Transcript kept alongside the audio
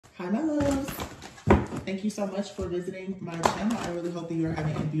Hi, my loves. Thank you so much for visiting my channel. I really hope that you are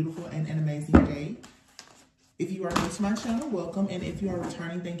having a beautiful and an amazing day. If you are new to my channel, welcome. And if you are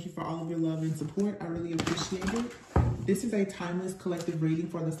returning, thank you for all of your love and support. I really appreciate it. This is a timeless collective reading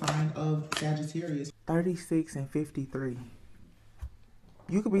for the sign of Sagittarius. 36 and 53.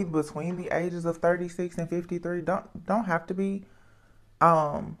 You could be between the ages of 36 and 53. Don't have to be.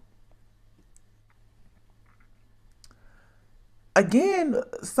 Again,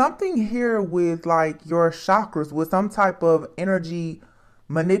 something here with like your chakras, with some type of energy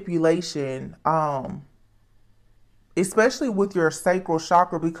manipulation, especially with your sacral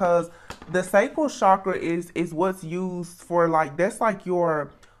chakra, because the sacral chakra is what's used for, like, that's like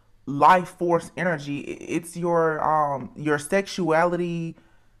your life force energy. It's your sexuality.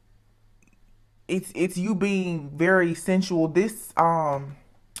 It's you being very sensual. This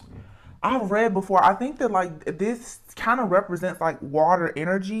I've read before, I think that like this kind of represents like water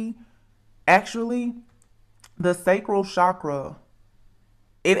energy. Actually, the sacral chakra,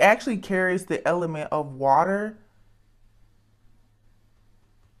 it actually carries the element of water.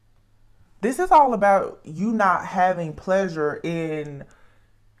 This is all about you not having pleasure in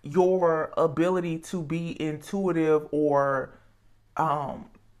your ability to be intuitive or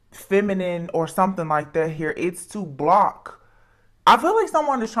feminine or something like that here. It's to block. I feel like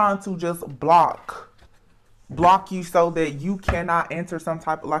someone is trying to just block you so that you cannot enter some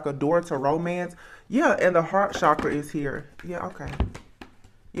type of like a door to romance. Yeah, and the heart chakra is here. Yeah, okay.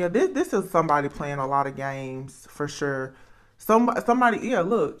 Yeah, this is somebody playing a lot of games for sure. Somebody, yeah,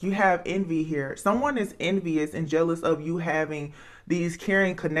 look, you have envy here. Someone is envious and jealous of you having these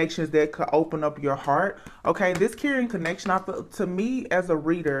caring connections that could open up your heart. Okay, this caring connection, I feel, to me as a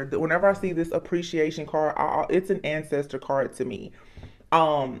reader, whenever I see this appreciation card, it's an ancestor card to me.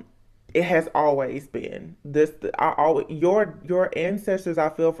 It has always been this. Your ancestors, I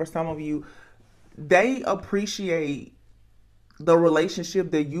feel, for some of you, they appreciate the relationship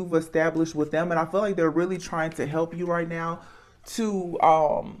that you've established with them, and I feel like they're really trying to help you right now to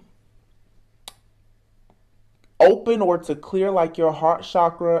open or to clear like your heart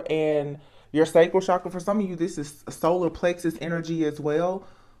chakra and your sacral chakra. For some of you, this is solar plexus energy as well.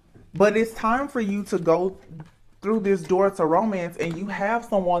 But it's time for you to go through this door to romance, and you have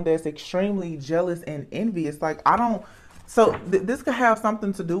someone that's extremely jealous and envious. Like, I don't. So this could have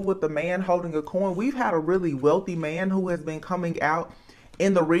something to do with the man holding a coin. We've had a really wealthy man who has been coming out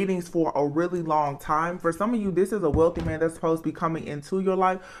in the readings for a really long time. For some of you, this is a wealthy man that's supposed to be coming into your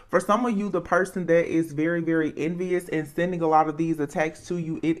life. For some of you, the person that is very, very envious and sending a lot of these attacks to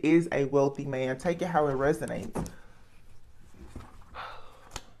you, it is a wealthy man. Take it how it resonates.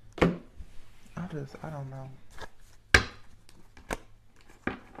 I don't know.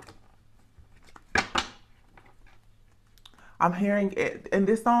 I'm hearing it in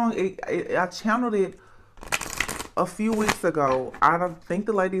this song. I channeled it a few weeks ago. I don't think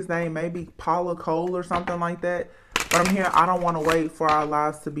the lady's name may be Paula Cole or something like that. But I'm hearing, I don't want to wait for our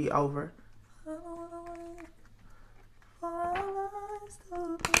lives to be over. I don't want to wait for our lives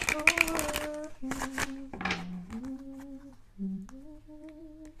to be over.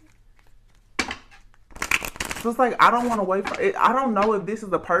 So it's like, I don't want to wait for it. I don't know if this is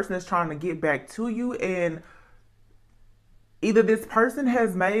the person that's trying to get back to you, and either this person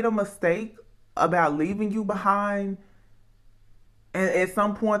has made a mistake about leaving you behind, and at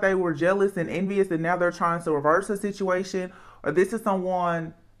some point they were jealous and envious, and now they're trying to reverse the situation, or this is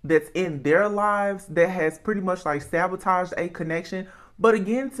someone that's in their lives that has pretty much like sabotaged a connection. But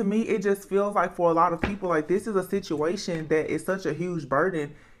again, to me, it just feels like for a lot of people, like this is a situation that is such a huge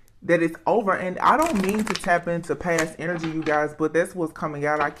burden that it's over. And I don't mean to tap into past energy, you guys, but that's what's coming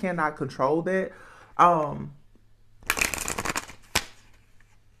out. I cannot control that.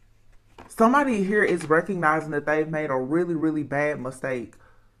 Somebody here is recognizing that they've made a really, really bad mistake.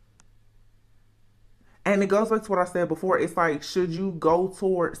 And it goes back to what I said before. It's like, should you go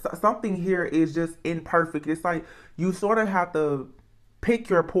towards something here is just imperfect. It's like you sort of have to pick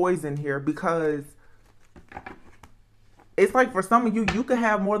your poison here, because it's like for some of you, you could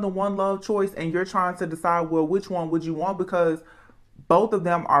have more than one love choice and you're trying to decide, well, which one would you want, because both of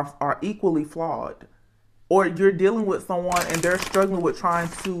them are equally flawed. Or you're dealing with someone and they're struggling with trying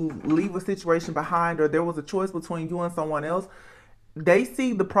to leave a situation behind, or there was a choice between you and someone else. They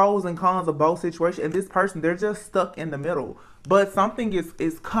see the pros and cons of both situations, and this person, they're just stuck in the middle. But something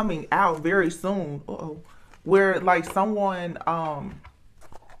is coming out very soon, where like someone,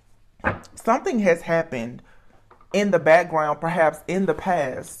 something has happened in the background, perhaps in the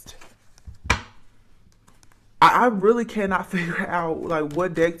past. I really cannot figure out like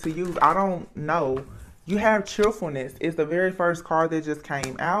what deck to use. I don't know. You have cheerfulness. It's the very first card that just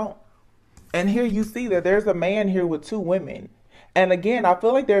came out. And here you see that there's a man here with two women. And again, I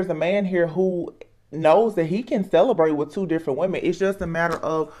feel like there's a man here who knows that he can celebrate with two different women. It's just a matter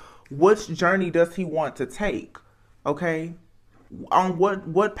of which journey does he want to take. Okay? On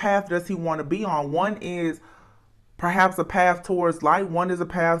what path does he want to be on? One is perhaps a path towards light, one is a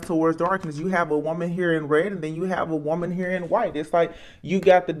path towards darkness. You have a woman here in red, and then you have a woman here in white. It's like you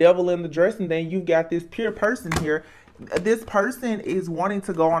got the devil in the dress, and then you got this pure person here. This person is wanting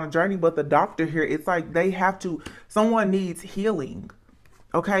to go on a journey, but the doctor here, it's like they have to, someone needs healing.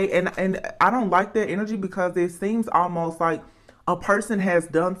 Okay, and I don't like that energy because it seems almost like a person has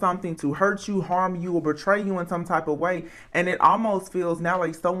done something to hurt you, harm you, or betray you in some type of way, and it almost feels now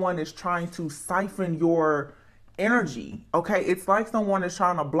like someone is trying to siphon your energy. Okay, it's like someone is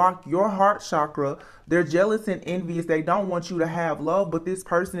trying to block your heart chakra. They're jealous and envious. They don't want you to have love, but this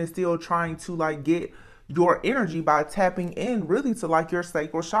person is still trying to like get your energy by tapping in really to like your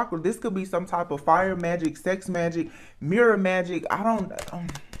sacral chakra. This could be some type of fire magic, sex magic, mirror magic. I don't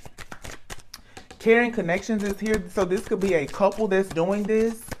Caring connections is here. So this could be a couple that's doing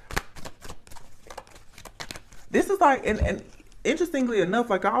this. This is like, and interestingly enough,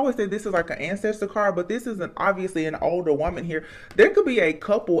 like I always say, this is like an ancestor card, but this is obviously an older woman here. There could be a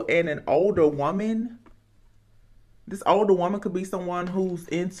couple and an older woman. This older woman could be someone who's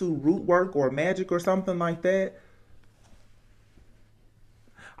into root work or magic or something like that.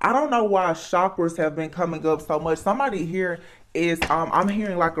 I don't know why chakras have been coming up so much. Somebody here is, I'm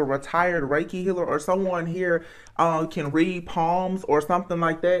hearing like a retired Reiki healer, or someone here can read palms or something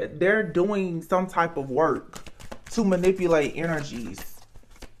like that. They're doing some type of work to manipulate energies.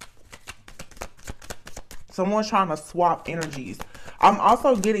 Someone's trying to swap energies. I'm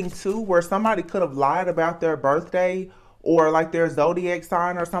also getting too where somebody could have lied about their birthday or like their zodiac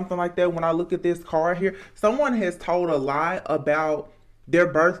sign or something like that. When I look at this card here, someone has told a lie about their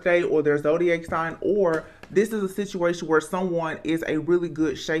birthday or their zodiac sign, or this is a situation where someone is a really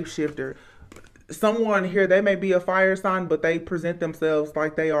good shapeshifter. Someone here, they may be a fire sign, but they present themselves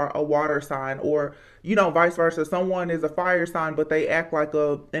like they are a water sign, or, you know, vice versa. Someone is a fire sign, but they act like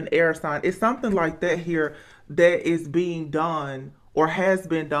an air sign. It's something like that here that is being done or has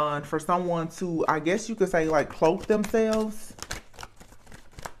been done for someone to, I guess you could say, like cloak themselves.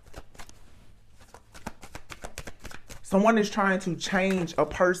 Someone is trying to change a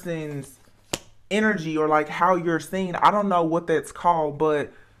person's energy or like how you're seen. I don't know what that's called,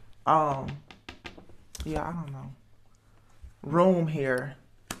 but yeah, I don't know. Room here.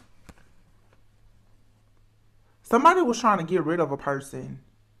 Somebody was trying to get rid of a person.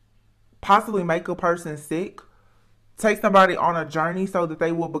 Possibly make a person sick. Take somebody on a journey so that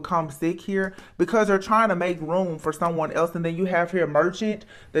they will become sick here because they're trying to make room for someone else. And then you have here Merchant,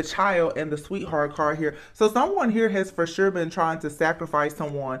 the Child, and the Sweetheart card here. So someone here has for sure been trying to sacrifice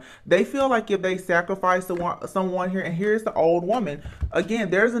someone. They feel like if they sacrifice someone here, and here's the old woman.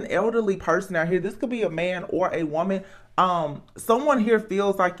 Again, there's an elderly person out here. This could be a man or a woman. Someone here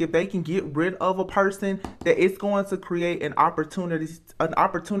feels like if they can get rid of a person, that it's going to create an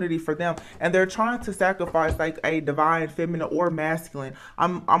opportunity for them, and they're trying to sacrifice like a divine feminine or masculine.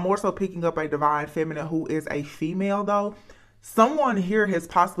 I'm also picking up a divine feminine who is a female though. Someone here has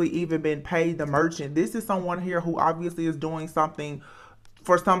possibly even been paid the Merchant. This is someone here who obviously is doing something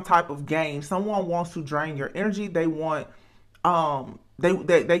for some type of gain. Someone wants to drain your energy. They want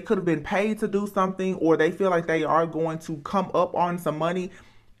they could have been paid to do something, or they feel like they are going to come up on some money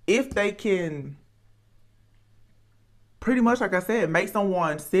if they can pretty much, like I said, make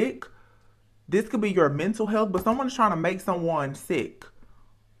someone sick. This could be your mental health, but someone is trying to make someone sick.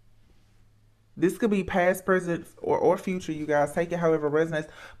 This could be past, present, or future. You guys take it however it resonates.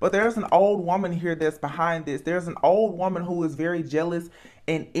 But there's an old woman here that's behind this. There's an old woman who is very jealous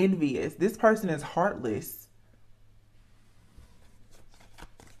and envious. This person is heartless.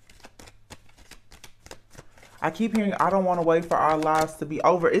 I keep hearing, I don't want to wait for our lives to be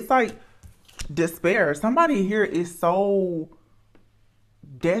over. It's like despair. Somebody here is so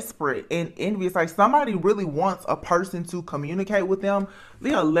desperate and envious. Like somebody really wants a person to communicate with them.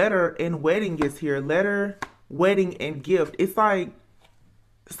 The letter and wedding is here. Letter, wedding, and gift. It's like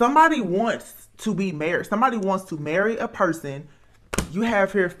somebody wants to be married. Somebody wants to marry a person. You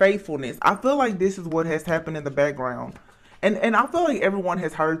have here faithfulness. I feel like this is what has happened in the background. And I feel like everyone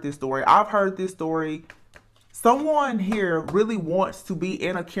has heard this story. I've heard this story. Someone here really wants to be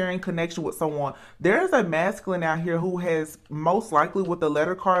in a caring connection with someone. There's a masculine out here who has, most likely with the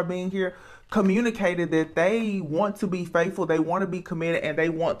letter card being here, communicated that they want to be faithful, they want to be committed, and they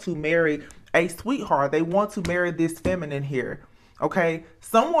want to marry a sweetheart. They want to marry this feminine here. Okay,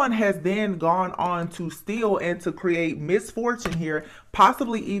 someone has then gone on to steal and to create misfortune here,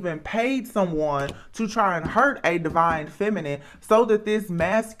 possibly even paid someone to try and hurt a divine feminine so that this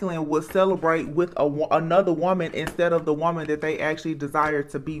masculine would celebrate with another woman instead of the woman that they actually desire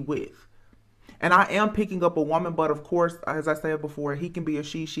to be with. And I am picking up a woman, but of course, as I said before, he can be a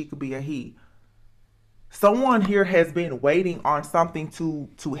she could be a he. Someone here has been waiting on something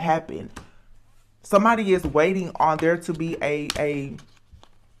to happen. Somebody is waiting on there to be a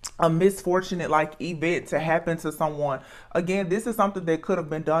misfortunate like event to happen to someone. Again, this is something that could have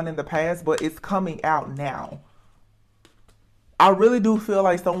been done in the past, but it's coming out now. I really do feel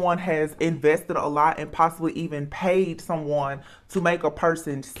like someone has invested a lot and possibly even paid someone to make a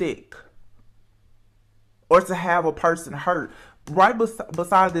person sick or to have a person hurt. Right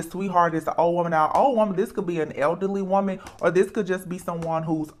beside this sweetheart is the old woman. Now, old woman, this could be an elderly woman, or this could just be someone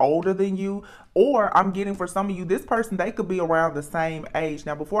who's older than you. Or I'm getting for some of you, this person, they could be around the same age.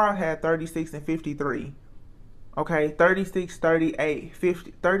 Now, before I had 36 and 53. Okay, 36, 38,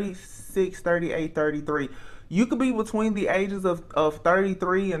 50, 36, 38, 33. You could be between the ages of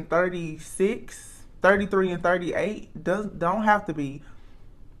 33 and 36, 33 and 38. Don't have to be.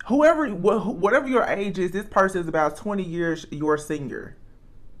 Whatever your age is, this person is about 20 years your senior.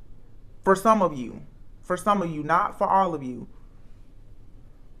 For some of you. For some of you, not for all of you.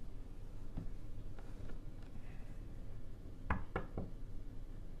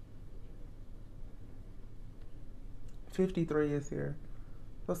 $53 is here.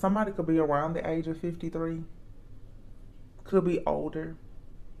 So somebody could be around the age of 53. Could be older.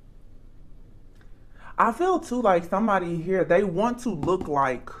 I feel too like somebody here, they want to look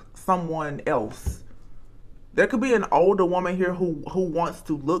like someone else. There could be an older woman here who wants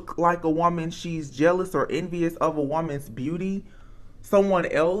to look like a woman. She's jealous or envious of a woman's beauty, someone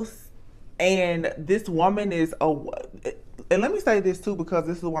else. And this woman is and let me say this too, because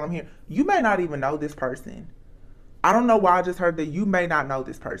this is what I'm hearing. You may not even know this person. I don't know why I just heard that you may not know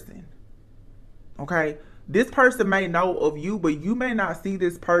this person. Okay? This person may know of you, but you may not see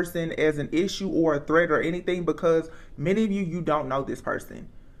this person as an issue or a threat or anything, because many of you don't know this person.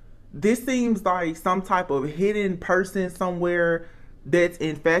 This seems like some type of hidden person somewhere that's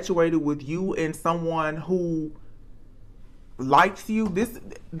infatuated with you and someone who likes you.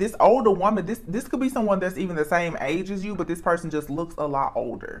 This older woman, this could be someone that's even the same age as you, but this person just looks a lot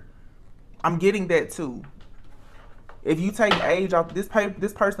older. I'm getting that too. If you take age off, this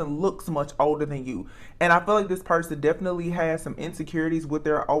person looks much older than you. And I feel like this person definitely has some insecurities with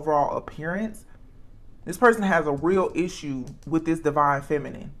their overall appearance. This person has a real issue with this divine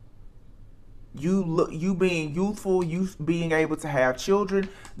feminine. You being youthful, you being able to have children.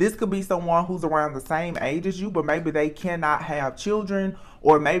 This could be someone who's around the same age as you, but maybe they cannot have children,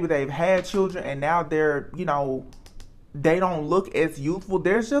 or maybe they've had children and now they're, they don't look as youthful.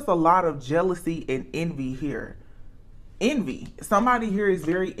 There's just a lot of jealousy and envy here. Envy. Somebody here is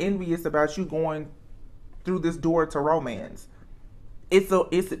very envious about you going through this door to romance. It's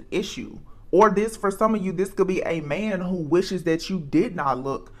an issue. Or this, for some of you, this could be a man who wishes that you did not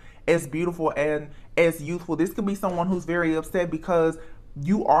look as beautiful and as youthful. This could be someone who's very upset because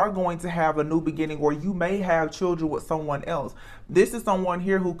you are going to have a new beginning, or you may have children with someone else. This is someone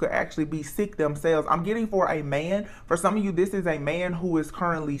here who could actually be sick themselves. I'm getting for a man. For some of you, this is a man who is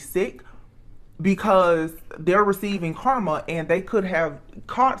currently sick, because they're receiving karma and they could have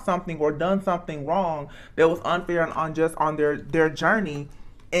caught something or done something wrong that was unfair and unjust on their journey.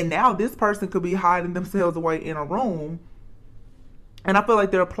 And now this person could be hiding themselves away in a room. And I feel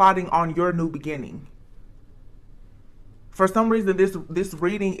like they're plotting on your new beginning. For some reason, this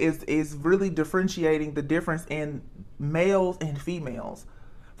reading is really differentiating the difference in males and females.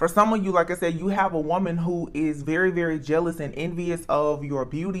 For some of you, like I said, you have a woman who is very, very jealous and envious of your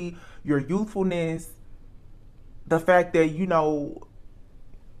beauty, your youthfulness, the fact that, you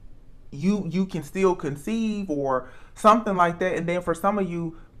can still conceive or something like that. And then for some of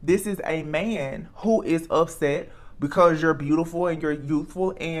you, this is a man who is upset because you're beautiful and you're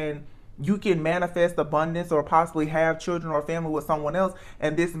youthful and you can manifest abundance or possibly have children or family with someone else,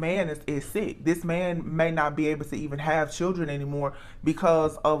 and this man is sick. This man may not be able to even have children anymore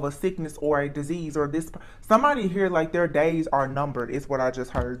because of a sickness or a disease, or somebody here, like, their days are numbered, is what I just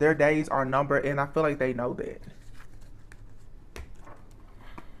heard. Their days are numbered, and I feel like they know that.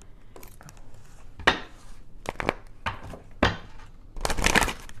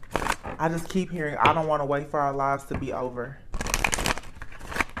 I just keep hearing, I don't want to wait for our lives to be over.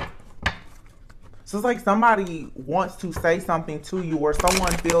 So it's like somebody wants to say something to you, or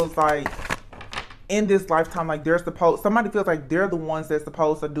someone feels like in this lifetime, like somebody feels like they're the ones that's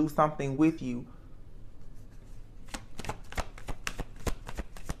supposed to do something with you.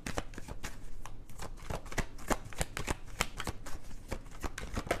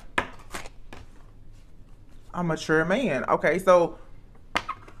 A mature man. Okay, so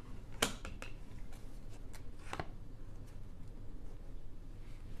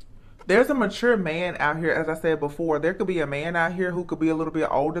there's a mature man out here, as I said before. There could be a man out here who could be a little bit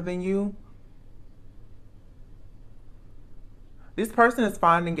older than you. This person is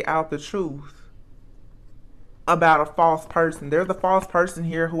finding out the truth about a false person. There's a false person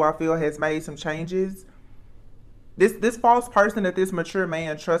here who I feel has made some changes. This false person that this mature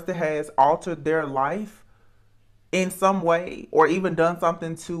man trusted has altered their life in some way or even done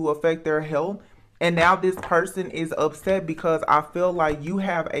something to affect their health. And now this person is upset because I feel like you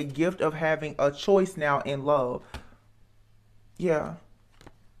have a gift of having a choice now in love. Yeah.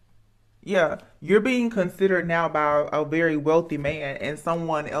 Yeah. You're being considered now by a very wealthy man and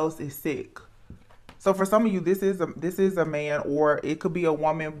someone else is sick. So for some of you, this is a man or it could be a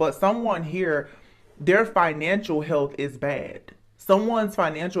woman, but someone here, their financial health is bad. Someone's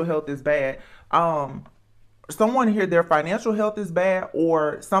financial health is bad. Someone here, their financial health is bad,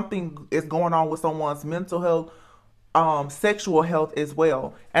 or something is going on with someone's mental health, sexual health as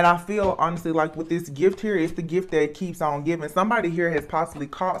well. And I feel honestly like with this gift here, it's the gift that keeps on giving. Somebody here has possibly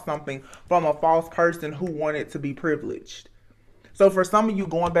caught something from a false person who wanted to be privileged. So for some of you,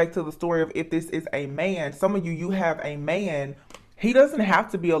 going back to the story of if this is a man, some of you, you have a man. He doesn't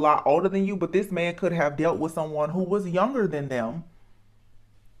have to be a lot older than you, but this man could have dealt with someone who was younger than them.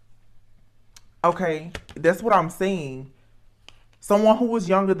 Okay, that's what I'm seeing. Someone who was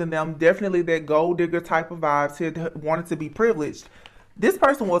younger than them, definitely that gold digger type of vibes here, wanted to be privileged. This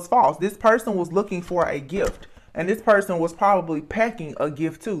person was false. This person was looking for a gift. And this person was probably packing a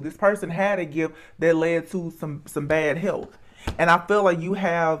gift too. This person had a gift that led to some bad health. And I feel like you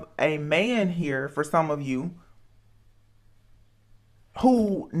have a man here for some of you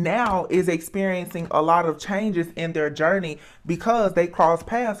who now is experiencing a lot of changes in their journey because they crossed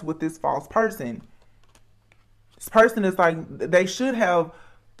paths with this false person. This person is like, they should have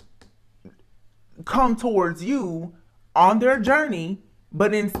come towards you on their journey,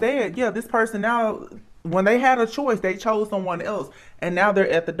 but instead, yeah, this person now, when they had a choice, they chose someone else. And now they're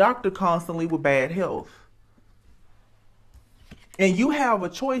at the doctor constantly with bad health. And you have a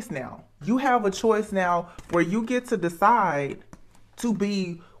choice now. You have a choice now where you get to decide to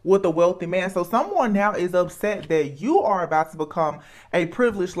be with a wealthy man. So someone now is upset that you are about to become a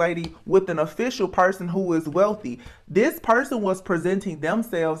privileged lady with an official person who is wealthy. This person was presenting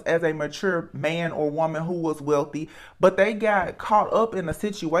themselves as a mature man or woman who was wealthy, but they got caught up in a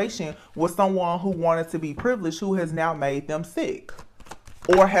situation with someone who wanted to be privileged, who has now made them sick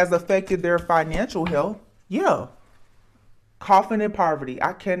or has affected their financial health. Yeah. Coffin and poverty.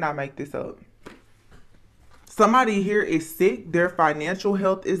 I cannot make this up. Somebody here is sick. Their financial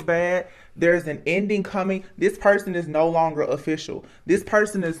health is bad. There's an ending coming. This person is no longer official. This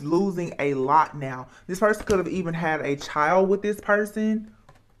person is losing a lot now. This person could have even had a child with this person.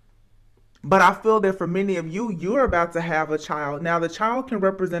 But I feel that for many of you, you're about to have a child. Now, the child can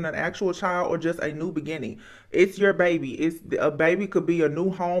represent an actual child or just a new beginning. It's your baby. A baby could be a new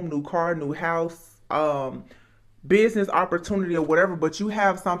home, new car, new house, business opportunity or whatever, but you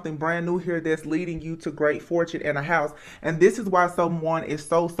have something brand new here that's leading you to great fortune and a house. And this is why someone is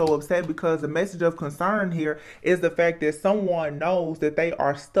so upset, because the message of concern here is the fact that someone knows that they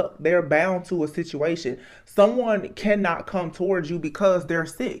are stuck. They're bound to a situation. Someone cannot come towards you because they're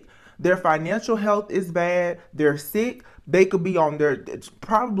sick. Their financial health is bad. They're sick. They could be on their,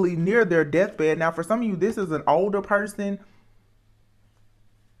 probably near their deathbed. Now, for some of you, this is an older person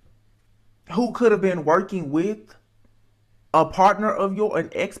who could have been working with a partner of an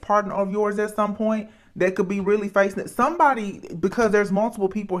ex-partner of yours at some point, that could be really facing it. Somebody, because there's multiple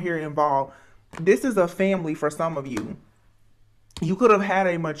people here involved. This is a family for some of you. You could have had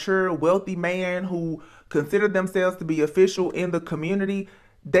a mature, wealthy man who considered themselves to be official in the community.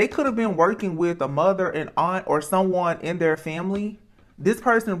 They could have been working with a mother, an aunt, or someone in their family. This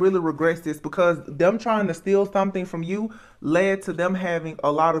person really regrets this because them trying to steal something from you led to them having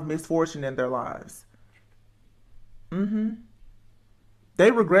a lot of misfortune in their lives.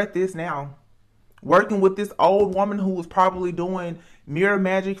 They regret this now. Working with this old woman who was probably doing mirror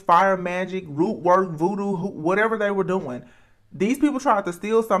magic, fire magic, root work, voodoo, whatever they were doing. These people tried to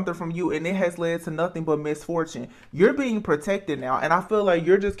steal something from you and it has led to nothing but misfortune. You're being protected now. And I feel like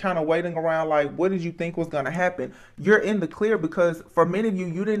you're just kind of waiting around like, what did you think was going to happen? You're in the clear because for many of you,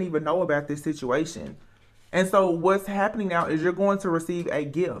 you didn't even know about this situation. And so what's happening now is you're going to receive a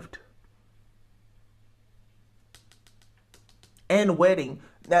gift. And wedding.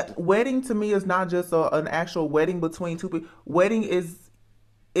 That wedding to me is not just an actual wedding between two people. Wedding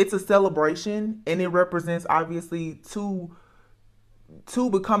it's a celebration and it represents obviously two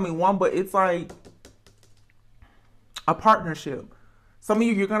becoming one, but it's like a partnership. Some of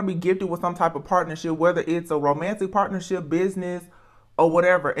you, you're going to be gifted with some type of partnership, whether it's a romantic partnership, business, or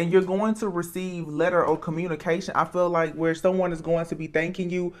whatever. And you're going to receive letter or communication, I feel like, where someone is going to be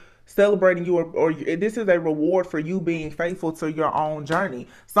thanking you, celebrating you, or this is a reward for you being faithful to your own journey.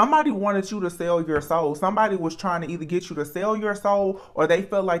 Somebody wanted you to sell your soul. Somebody was trying to either get you to sell your soul, or they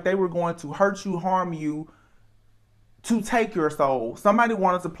felt like they were going to hurt you, harm you, to take your soul. Somebody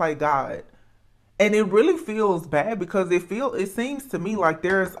wanted to play God. And it really feels bad because it seems to me like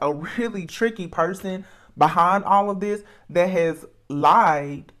there's a really tricky person behind all of this that has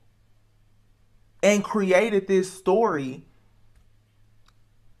lied and created this story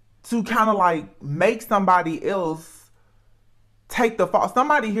to kind of like make somebody else take the fault.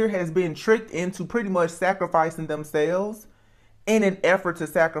 Somebody here has been tricked into pretty much sacrificing themselves in an effort to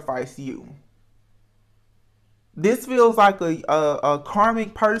sacrifice you. This feels like a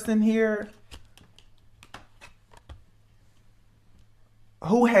karmic person here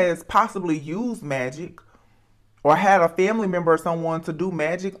who has possibly used magic or had a family member or someone to do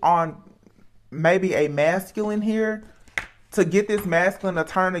magic on maybe a masculine here to get this masculine to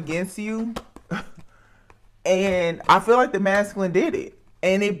turn against you. And I feel like the masculine did it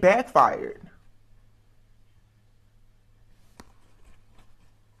and it backfired.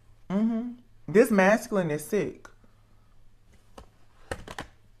 This masculine is sick.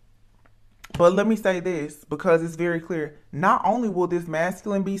 But let me say this, because it's very clear. Not only will this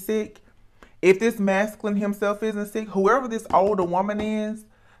masculine be sick, if this masculine himself isn't sick, whoever this older woman is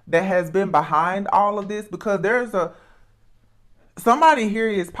that has been behind all of this, because there's somebody here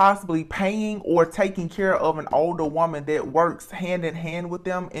is possibly paying or taking care of an older woman that works hand in hand with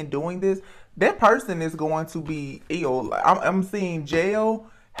them in doing this. That person is going to be ill. I'm seeing jail,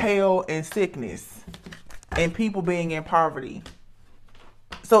 hell, and sickness, and people being in poverty.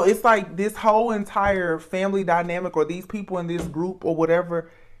 So it's like this whole entire family dynamic, or these people in this group or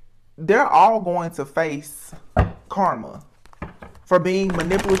whatever, they're all going to face karma for being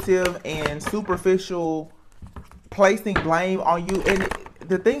manipulative and superficial, placing blame on you. And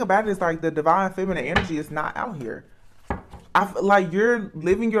the thing about it is, like, the divine feminine energy is not out here. I feel like you're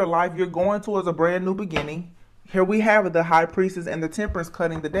living your life. You're going towards a brand new beginning. Here we have the high priestess and the temperance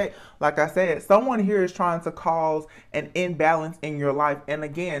cutting the deck. Like I said, someone here is trying to cause an imbalance in your life. And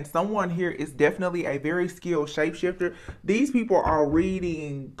again, someone here is definitely a very skilled shapeshifter. These people are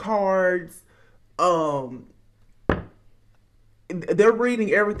reading cards. They're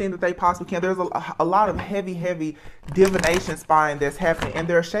reading everything that they possibly can. There's a lot of heavy divination spying that's happening, and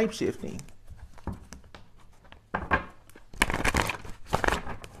they're shapeshifting.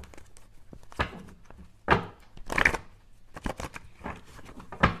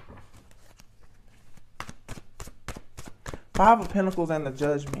 Five of Pentacles and the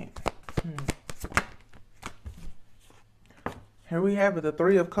Judgment. Here we have it, the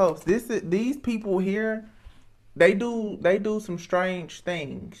Three of Cups. These people here, they do some strange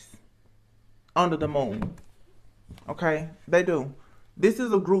things under the moon. Okay, they do. This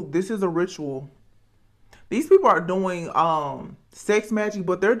is a group. This is a ritual. These people are doing sex magic,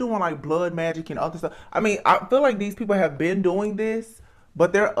 but they're doing like blood magic and other stuff. I mean, I feel like these people have been doing this,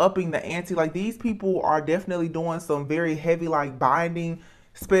 but they're upping the ante. Like, these people are definitely doing some very heavy, like, binding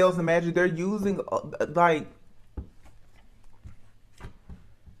spells and magic. They're using, like,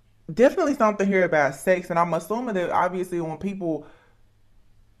 definitely something here about sex. And I'm assuming that obviously when people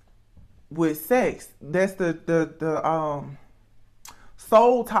with sex, that's the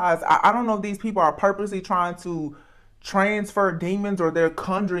soul ties. I don't know if these people are purposely trying to transfer demons, or they're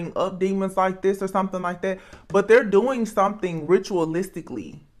conjuring up demons like this or something like that, but they're doing something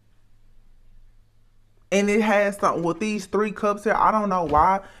ritualistically, and it has something with these three cups here. I don't know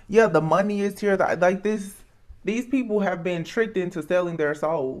why. Yeah, the money is here. Like this, these people have been tricked into selling their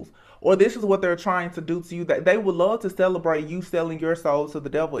souls, or this is what they're trying to do to you. That they would love to celebrate you selling your soul to the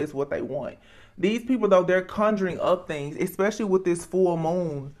devil is what they want. These people, though, they're conjuring up things, especially with this full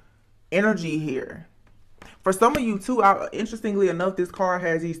moon energy here. For some of you too, interestingly enough, this card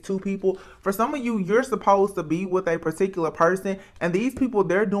has these two people. For some of you, you're supposed to be with a particular person, and these people,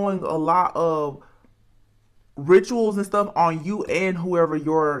 they're doing a lot of rituals and stuff on you and whoever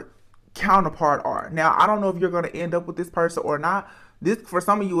your counterpart are. Now, I don't know if you're going to end up with this person or not. This, for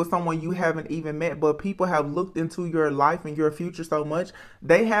some of you, is someone you haven't even met, but people have looked into your life and your future so much,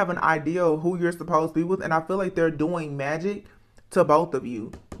 they have an idea of who you're supposed to be with, and I feel like they're doing magic to both of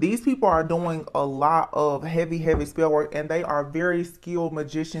you. These people are doing a lot of heavy spell work, and they are very skilled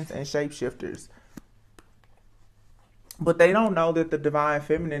magicians and shapeshifters. But they don't know that the divine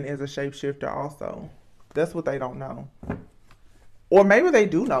feminine is a shapeshifter also. That's what they don't know. Or maybe they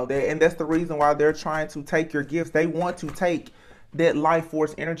do know that, and that's the reason why they're trying to take your gifts. They want to take that life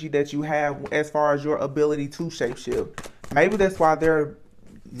force energy that you have as far as your ability to shapeshift. Maybe that's why they're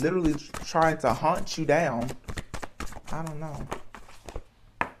literally trying to hunt you down. I don't know.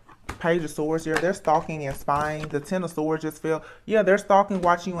 Page of Swords here. They're stalking and spying. The Ten of Swords just fell. Yeah, they're stalking,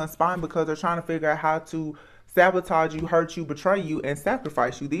 watching you, and spying because they're trying to figure out how to sabotage you, hurt you, betray you, and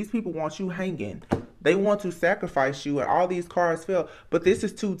sacrifice you. These people want you hanging. They want to sacrifice you, and all these cards fell. But this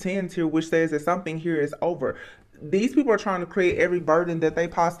is 2 10s here, which says that something here is over. These people are trying to create every burden that they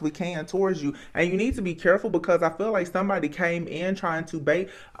possibly can towards you. And you need to be careful because I feel like somebody came in trying to bait.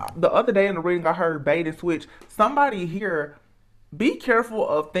 The other day in the reading, I heard bait and switch. Somebody here, be careful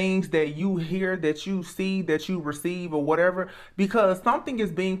of things that you hear, that you see, that you receive, or whatever, because something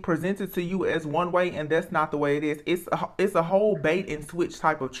is being presented to you as one way, and that's not the way it is. It's a whole bait and switch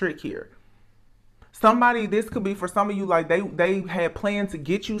type of trick here. Somebody, this could be for some of you, like they had planned to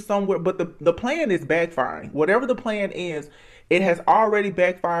get you somewhere, but the plan is backfiring. Whatever the plan is, it has already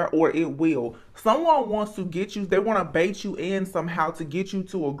backfired or it will. Someone wants to get you, they want to bait you in somehow to get you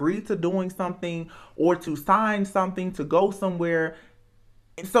to agree to doing something or to sign something, to go somewhere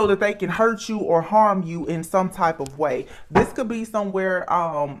so that they can hurt you or harm you in some type of way. This could be somewhere,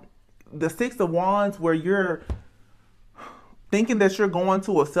 the Six of Wands, where you're thinking that you're going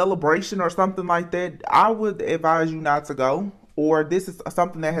to a celebration or something like that. I would advise you not to go, or this is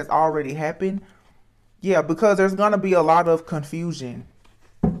something that has already happened. Yeah, because there's going to be a lot of confusion,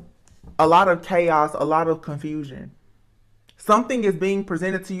 a lot of chaos, a lot of confusion. Something is being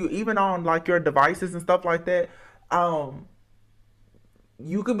presented to you, even on like your devices and stuff like that.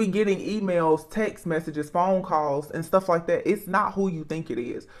 You could be getting emails, text messages, phone calls, and stuff like that. It's not who you think it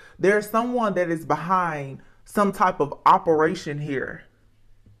is. There's someone that is behind some type of operation here.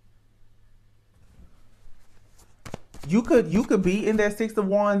 You could be in that Six of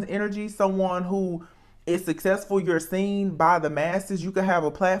Wands energy, someone who is successful, you're seen by the masses, you could have a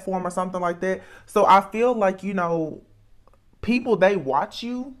platform or something like that. So I feel like, you know, people, they watch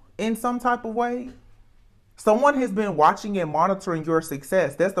you in some type of way. Someone has been watching and monitoring your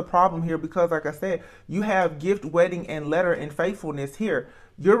success. That's the problem here, because like I said, you have gift, wedding, and letter and faithfulness here.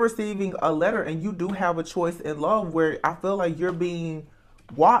 You're receiving a letter, and you do have a choice in love where I feel like you're being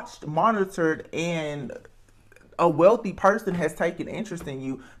watched, monitored, and a wealthy person has taken interest in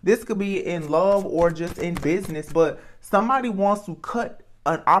you. This could be in love or just in business, but somebody wants to cut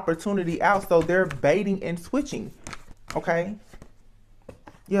an opportunity out, so they're baiting and switching. Okay?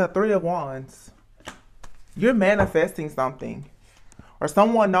 Yeah, Three of Wands. You're manifesting something, or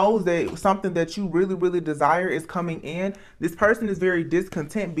someone knows that something that you really, really desire is coming in. This person is very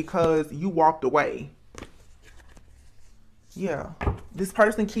discontent because you walked away. Yeah. This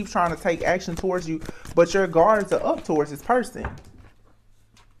person keeps trying to take action towards you, but your guards are up towards this person.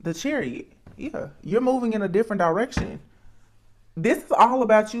 The Chariot. Yeah. You're moving in a different direction. This is all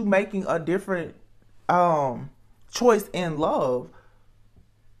about you making a different choice in love.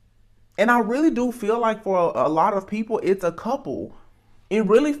 And I really do feel like for a lot of people, it's a couple. It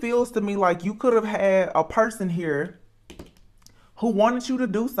really feels to me like you could have had a person here who wanted you to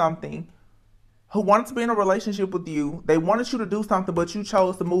do something, who wanted to be in a relationship with you. They wanted you to do something, but you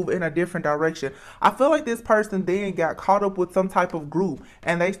chose to move in a different direction. I feel like this person then got caught up with some type of group,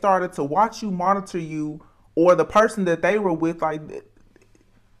 and they started to watch you, monitor you, or the person that they were with, like,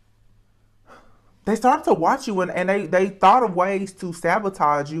 they started to watch you, and they thought of ways to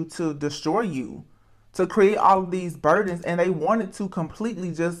sabotage you, to destroy you, to create all of these burdens, and they wanted to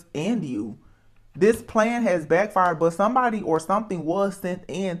completely just end you. This plan has backfired, but somebody or something was sent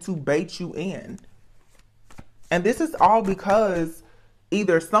in to bait you in. And this is all because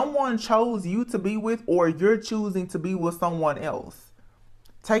either someone chose you to be with, or you're choosing to be with someone else.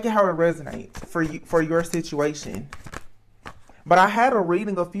 Take it how it resonates for you, for your situation. But I had a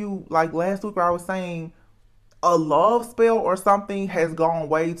reading like last week, where I was saying a love spell or something has gone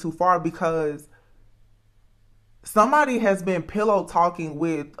way too far, because somebody has been pillow talking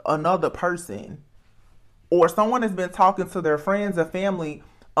with another person, or someone has been talking to their friends or family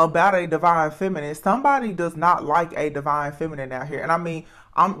about a divine feminine. Somebody does not like a divine feminine out here. And I mean,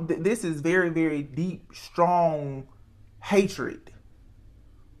 this is very, very deep, strong hatred.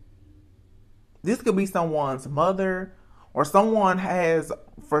 This could be someone's mother, or someone has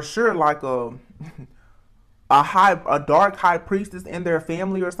for sure like a dark high priestess in their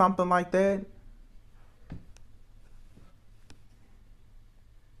family or something like that.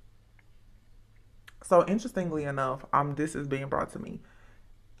 So interestingly enough, this is being brought to me.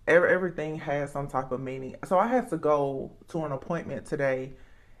 Everything has some type of meaning. So I had to go to an appointment today,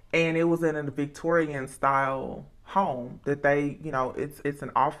 and it was in a Victorian style home that they, you know, it's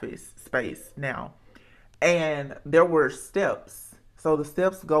an office space now. And there were steps. So the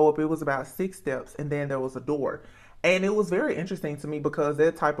steps go up, it was about 6 steps, and then there was a door. And it was very interesting to me because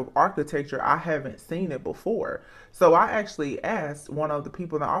that type of architecture, I haven't seen it before. So I actually asked one of the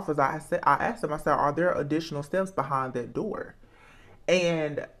people in the office, I asked them, I said, are there additional steps behind that door?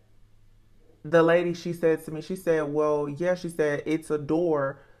 And the lady, she said to me, she said, well, yeah, she said, it's a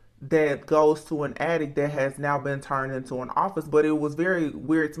door that goes to an attic that has now been turned into an office. But it was very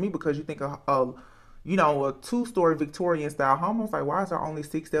weird to me because you think of you know, a 2-story Victorian style home. I was like, why is there only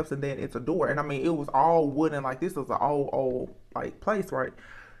 6 steps and then it's a door? And I mean, it was all wooden, like this was an old like place, right?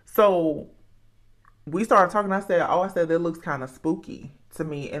 So we started talking. I said that looks kind of spooky to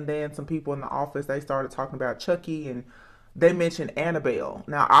me. And then some people in the office, they started talking about Chucky, and they mentioned Annabelle.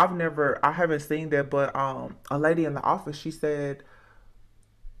 Now I haven't seen that, but a lady in the office, she said,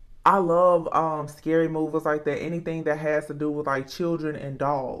 I love scary movies like that, anything that has to do with like children and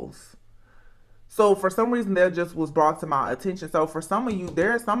dolls. So for some reason that just was brought to my attention. So for some of you,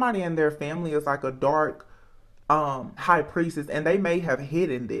 there's somebody in their family is like a dark high priestess, and they may have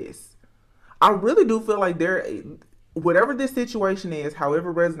hidden this. I really do feel like there, whatever this situation is,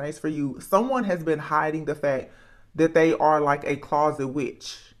 however resonates for you, someone has been hiding the fact that they are like a closet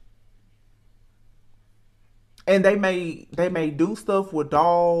witch. And they may do stuff with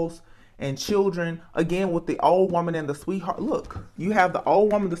dolls and children. Again, with the old woman and the sweetheart. Look, you have the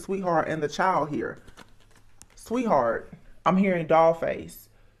old woman, the sweetheart, and the child here. Sweetheart, I'm hearing doll face.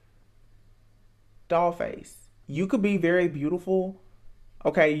 Doll face. You could be very beautiful.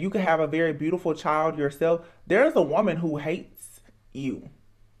 Okay, you could have a very beautiful child yourself. There's a woman who hates you.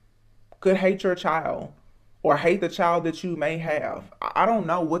 Could hate your child. Or hate the child that you may have. I don't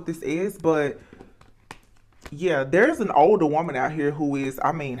know what this is, but yeah, there's an older woman out here who is,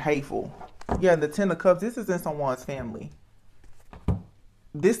 I mean, hateful. Yeah, the Ten of Cups, this is in someone's family.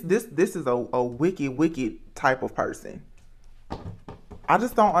 This is a wicked type of person. I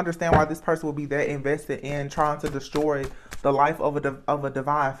just don't understand why this person would be that invested in trying to destroy the life of a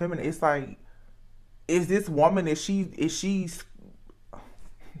divine feminine. It's like, is this woman, is she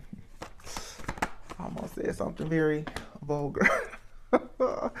I almost said something very vulgar.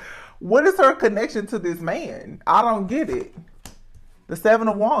 What is her connection to this man? I don't get it. The Seven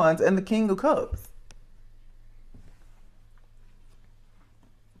of Wands and the King of Cups.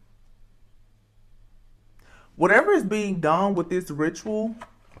 Whatever is being done with this ritual,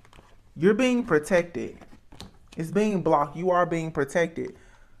 you're being protected. It's being blocked. You are being protected.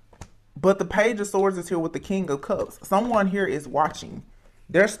 But the Page of Swords is here with the King of Cups. Someone here is watching.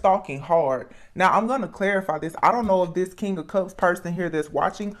 They're stalking hard. Now, I'm going to clarify this. I don't know if this King of Cups person here that's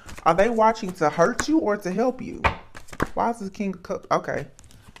watching, are they watching to hurt you or to help you? Why is this King of Cups? Okay.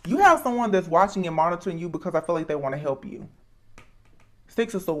 You have someone that's watching and monitoring you because I feel like they want to help you.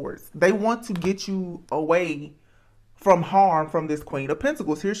 Six of Swords. They want to get you away from harm from this Queen of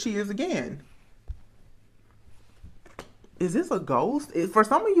Pentacles. Here she is again. Is this a ghost? For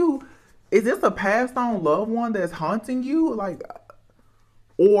some of you, is this a passed on loved one that's haunting you? Like,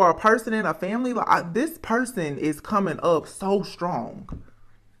 or a person in a family? Like, this person is coming up so strong.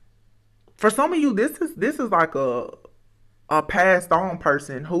 For some of you, this is like a passed on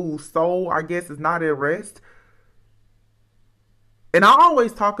person whose soul, I guess, is not at rest. And I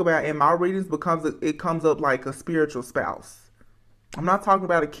always talk about in my readings because it comes up like a spiritual spouse. I'm not talking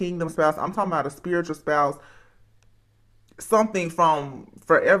about a kingdom spouse. I'm talking about a spiritual spouse. Something from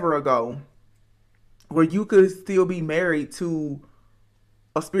forever ago where you could still be married to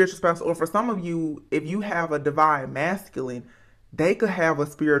a spiritual spouse. Or for some of you, if you have a divine masculine, they could have a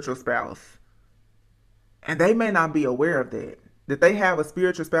spiritual spouse. And they may not be aware of that. That they have a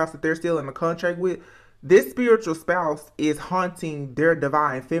spiritual spouse that they're still in a contract with. This spiritual spouse is haunting their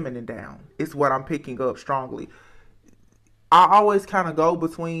divine feminine down. It's what I'm picking up strongly. I always kind of go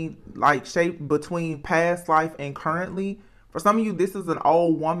between between past life and currently. For some of you, this is an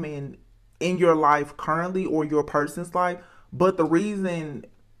old woman in your life currently or your person's life. But the reason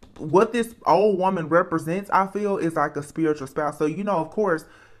what this old woman represents, I feel, is like a spiritual spouse. So, you know, of course,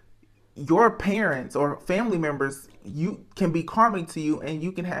 your parents or family members, you can be karmic to you and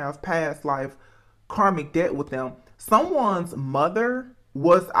you can have past life karmic debt with them. Someone's mother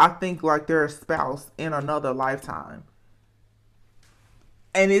was, I think, like their spouse in another lifetime.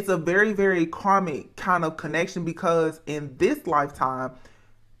 And it's a very, very karmic kind of connection because in this lifetime,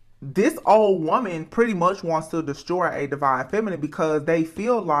 this old woman pretty much wants to destroy a divine feminine because they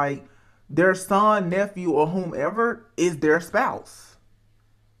feel like their son, nephew, or whomever is their spouse.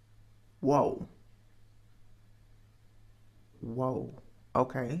 Whoa. Whoa.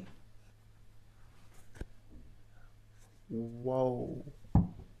 Okay. Whoa. Oh,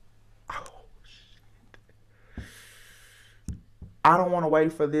 I don't want to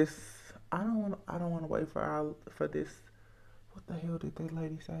wait for this. I don't want to wait for this. What the hell did that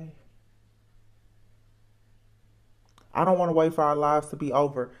lady say? I don't want to wait for our lives to be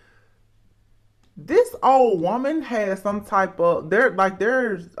over. This old woman has some type of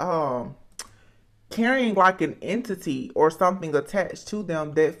there's carrying like an entity or something attached to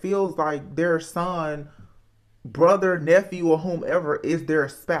them that feels like their son, brother, nephew, or whomever is their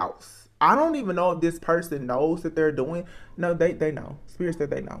spouse. I don't even know if this person knows that they're doing. No, they know. Spirit said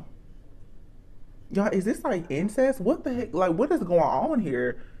they know. Y'all, is this like incest? What the heck? Like, what is going on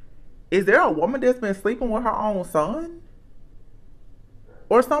here? Is there a woman that's been sleeping with her own son?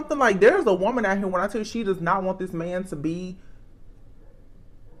 Or something like there's a woman out here when I tell you she does not want this man to be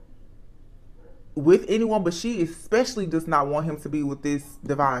with anyone, but she especially does not want him to be with this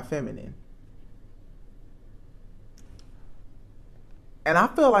divine feminine. And I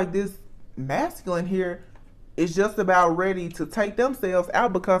feel like this masculine here is just about ready to take themselves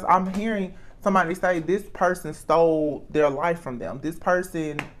out because I'm hearing somebody say this person stole their life from them. This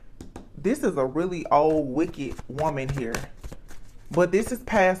is a really old, wicked woman here. But this is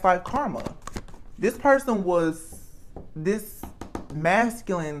past life karma. This person was this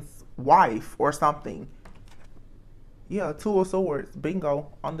masculine's wife or something. Yeah, Two of Swords. Bingo.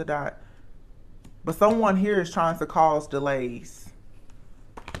 On the dot. But someone here is trying to cause delays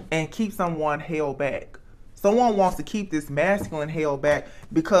and keep someone held back. Someone wants to keep this masculine held back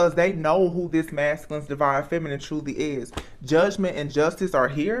because they know who this masculine's divine feminine truly is. Judgment and justice are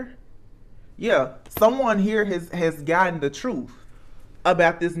here. Yeah, someone here has gotten the truth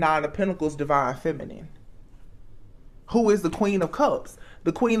about this Nine of Pentacles divine feminine, who is the Queen of Cups.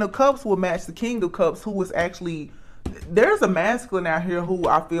 The Queen of Cups will match the King of Cups, who is actually, there's a masculine out here who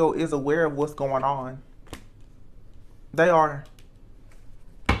I feel is aware of what's going on. They are.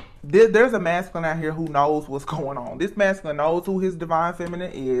 There's a masculine out here who knows what's going on. This masculine knows who his divine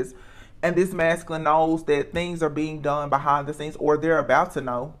feminine is, and this masculine knows that things are being done behind the scenes, or they're about to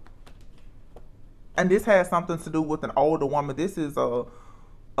know. And this has something to do with an older woman. This is a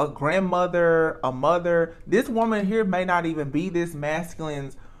grandmother, a mother. This woman here may not even be this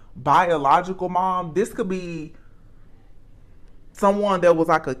masculine's biological mom. This could be someone that was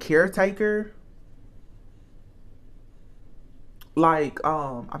like a caretaker. Like,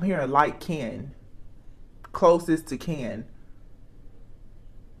 I'm hearing like kin. Closest to kin.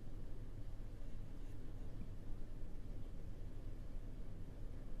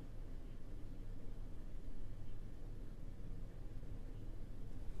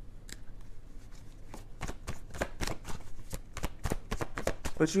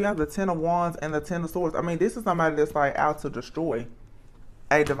 But you have the Ten of Wands and the Ten of Swords. I mean, this is somebody that's like out to destroy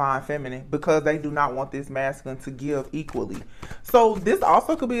a divine feminine because they do not want this masculine to give equally. So this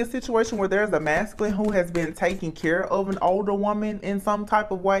also could be a situation where there's a masculine who has been taking care of an older woman in some type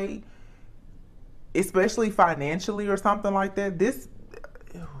of way, especially financially or something like that. This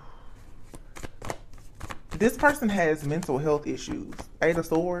person has mental health issues. Eight of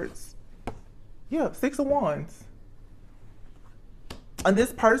Swords. Yeah, Six of Wands. And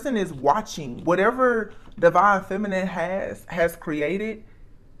this person is watching whatever divine feminine has created.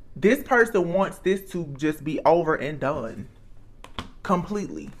 This person wants this to just be over and done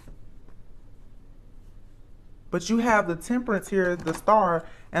completely. But you have the Temperance here, the Star,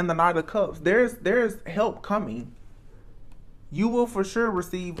 and the Knight of Cups. There's help coming. You will for sure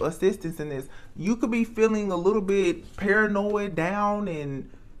receive assistance in this. You could be feeling a little bit paranoid, down, and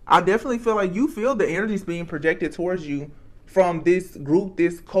I definitely feel like you feel the energies being projected towards you from this group,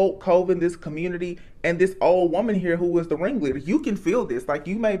 this cult, coven, this community, and this old woman here who is the ringleader. You can feel this. Like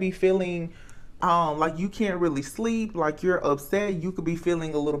you may be feeling like you can't really sleep, like you're upset. You could be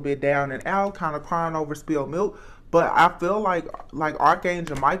feeling a little bit down and out, kind of crying over spilled milk. But I feel like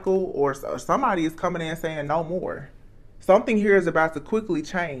Archangel Michael or somebody is coming in saying no more. Something here is about to quickly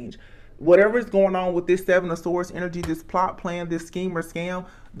change. Whatever is going on with this Seven of Swords energy, this plot, plan, this scheme or scam,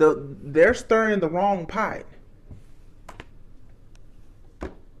 they're stirring the wrong pot.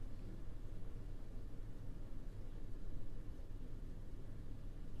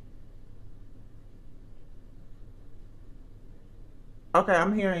 Okay,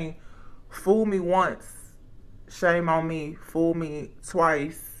 I'm hearing fool me once, shame on me, fool me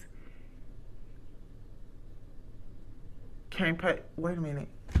twice. Can't pay. Wait a minute.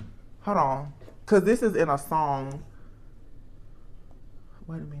 Hold on. Because this is in a song.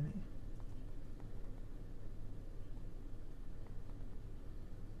 Wait a minute.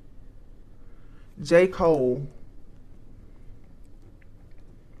 J. Cole.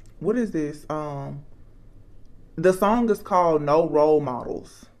 What is this? The song is called No Role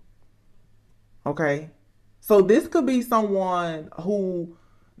Models. Okay. So this could be someone who,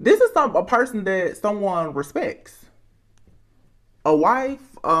 this is a person that someone respects. A wife,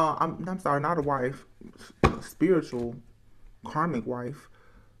 I'm sorry, not a wife, spiritual, karmic wife,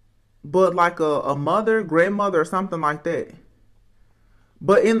 but like a mother, grandmother, or something like that.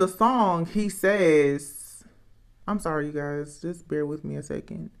 But in the song, he says, I'm sorry, you guys, just bear with me a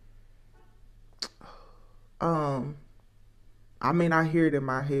second. Um, I mean, I hear it in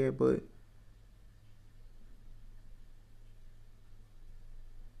my head, but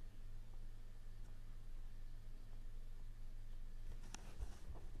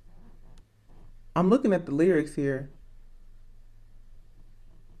I'm looking at the lyrics here.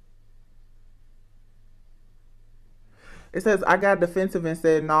 It says, I got defensive and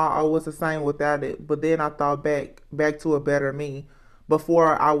said, nah, I was the same without it. But then I thought back to a better me.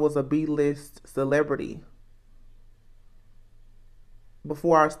 Before I was a B-list celebrity.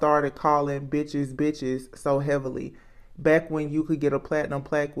 Before I started calling bitches bitches so heavily. Back when you could get a platinum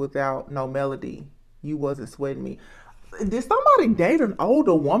plaque without no melody. You wasn't sweating me. Did somebody date an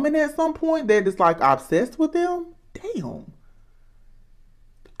older woman at some point that is like obsessed with them? Damn.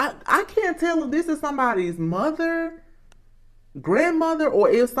 I can't tell if this is somebody's mother, grandmother, or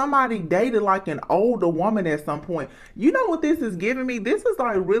if somebody dated like an older woman at some point. You know what this is giving me? This is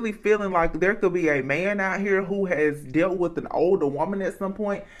like really feeling like there could be a man out here who has dealt with an older woman at some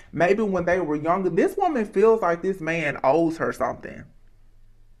point, maybe when they were younger. This woman feels like this man owes her something.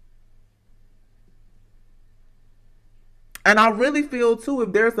 And I really feel too,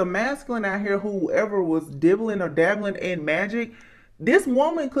 if there's a masculine out here who ever was dibbling or dabbling in magic, this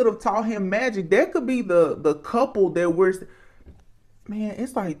woman could have taught him magic. That could be the couple that we're, man,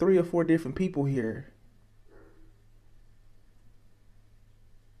 it's like 3 or 4 different people here.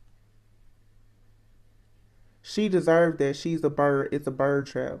 She deserved that. She's a bird. It's a bird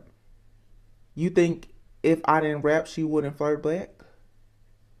trap. You think if I didn't rap, she wouldn't flirt back?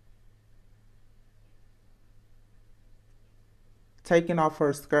 Taking off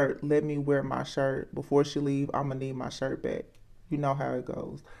her skirt, let me wear my shirt. Before she leave, I'ma need my shirt back. You know how it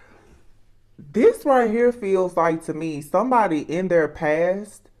goes. This right here feels like to me somebody in their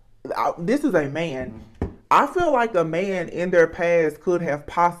past. This is a man. I feel like a man in their past could have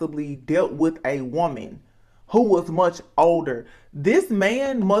possibly dealt with a woman who was much older. This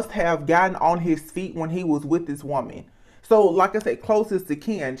man must have gotten on his feet when he was with this woman. So, like I said, closest to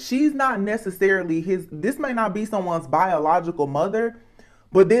kin. She's not necessarily his. This may not be someone's biological mother,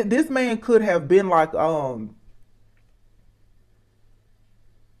 but this man could have been like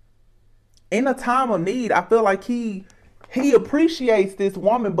in a time of need. I feel like he appreciates this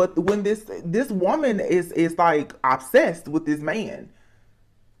woman, but when this woman is like obsessed with this man,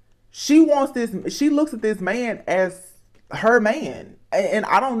 she wants this. She looks at this man as her man, and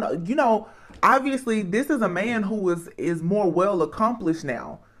I don't know. You know, obviously, this is a man who is more well accomplished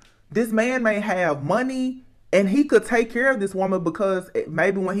now. This man may have money, and he could take care of this woman because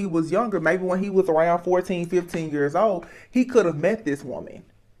maybe when he was younger, maybe when he was around 14, 15 years old, he could have met this woman.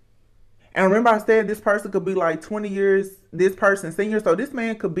 And remember I said this person could be like 20 years, this person senior. So this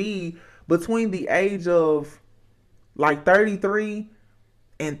man could be between the age of like 33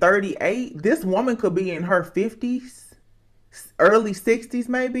 and 38. This woman could be in her 50s, early 60s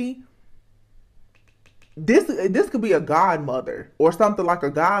maybe. This could be a godmother or something like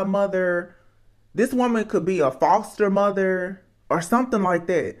a godmother. This woman could be a foster mother or something like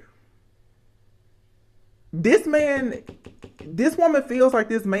that. This woman feels like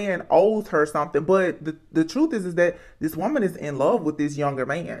this man owes her something, but the truth is that this woman is in love with this younger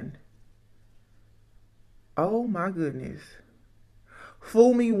man. Oh my goodness.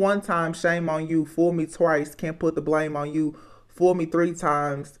 Fool me one time, shame on you. Fool me twice, can't put the blame on you. Fool me 3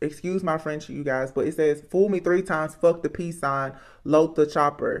 times, excuse my French, you guys, but it says, fool me 3 times, fuck the peace sign, load the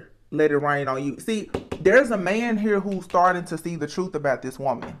chopper, let it rain on you. See, there's a man here who's starting to see the truth about this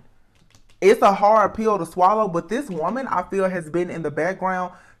woman. It's a hard pill to swallow, but this woman, I feel, has been in the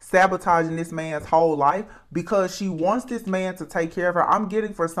background sabotaging this man's whole life because she wants this man to take care of her. I'm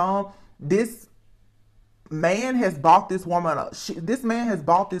getting for some, this man has bought this woman, this man has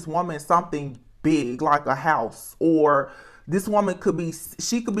bought this woman something big, like a house, or this woman could be,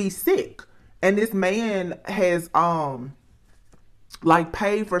 she could be sick. And this man has, like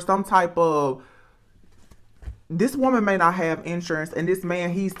paid for some type of, this woman may not have insurance, and this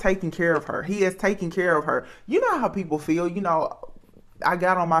man, he's taking care of her. He is taking care of her. You know how people feel, you know, I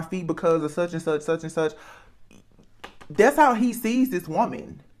got on my feet because of such and such, such and such. That's how he sees this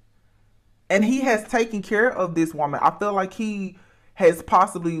woman. And he has taken care of this woman. I feel like he has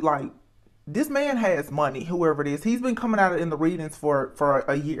possibly like This man has money, whoever it is. He's been coming out in the readings for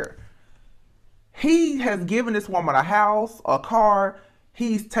a year. He has given this woman a house, a car.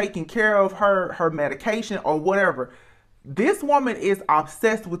 He's taking care of her medication or whatever. This woman is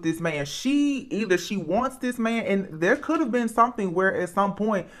obsessed with this man. She wants this man, and there could have been something where at some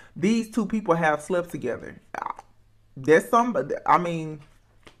point these two people have slept together. There's some, I mean,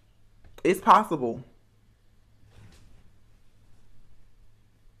 it's possible.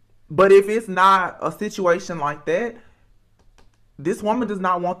 But if it's not a situation like that, this woman does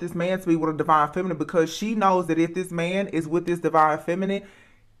not want this man to be with a divine feminine, because she knows that if this man is with this divine feminine,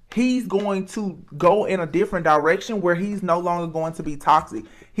 he's going to go in a different direction where he's no longer going to be toxic.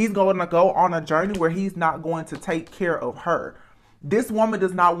 He's going to go on a journey where he's not going to take care of her. This woman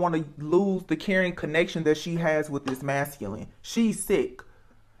does not want to lose the caring connection that she has with this masculine. She's sick.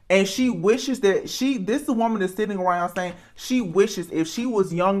 And she wishes that this woman is sitting around saying she wishes if she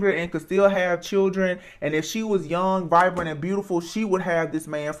was younger and could still have children, and if she was young, vibrant, and beautiful, she would have this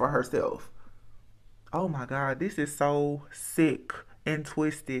man for herself. Oh my God, this is so sick and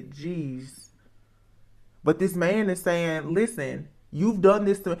twisted. Jeez. But this man is saying, listen, you've done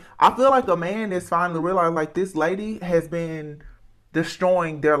this to me. I feel like a man is finally realizing, like, this lady has been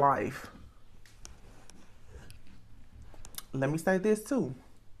destroying their life. Let me say this too.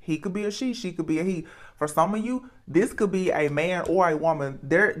 He could be a she could be a he. For some of you, this could be a man or a woman.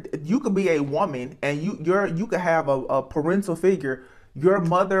 You could be a woman, and you could have a parental figure, your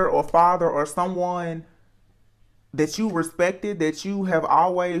mother or father or someone that you respected, that you have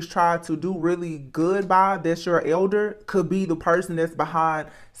always tried to do really good by, that's your elder, could be the person that's behind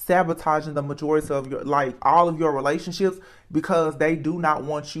sabotaging the majority of your, like, all of your relationships, because they do not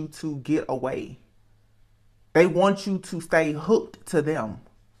want you to get away. They want you to stay hooked to them.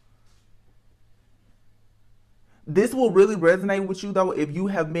 This will really resonate with you, though, if you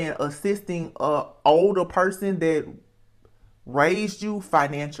have been assisting an older person that raised you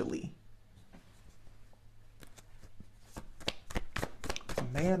financially.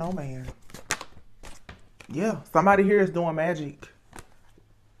 Man, oh man. Yeah, somebody here is doing magic.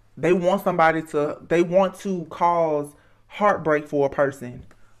 They want to cause heartbreak for a person.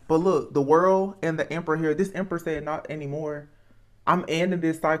 But look, the world and the emperor here, this emperor said not anymore. I'm ending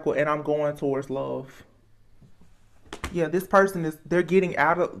this cycle and I'm going towards love. Yeah, this person they're getting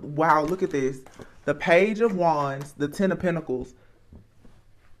out of, wow, look at this. The Page of Wands, the Ten of Pentacles.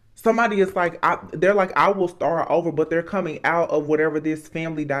 Somebody is like, they're like, I will start over, but they're coming out of whatever this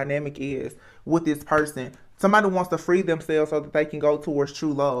family dynamic is with this person. Somebody wants to free themselves so that they can go towards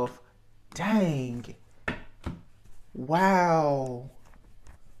true love. Dang. Wow.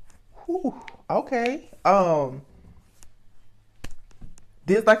 Whew. Okay.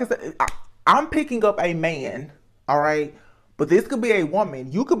 This, like I said, I'm picking up a man. All right. But this could be a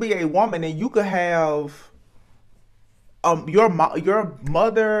woman. You could be a woman and you could have your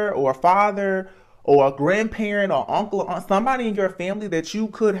mother or father or a grandparent or uncle or somebody in your family that you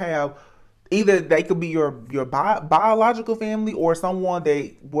could have, either they could be your biological family or someone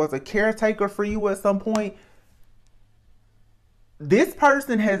that was a caretaker for you at some point. This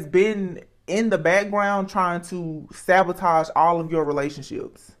person has been in the background trying to sabotage all of your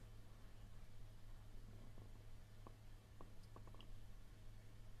relationships.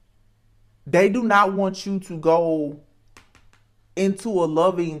 They do not want you to go into a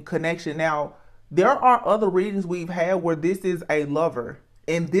loving connection. Now, there are other readings we've had where this is a lover.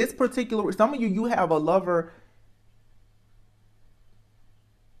 In this particular, some of you have a lover.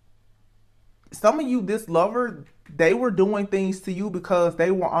 Some of you, this lover, they were doing things to you because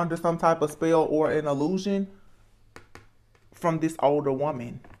they were under some type of spell or an illusion from this older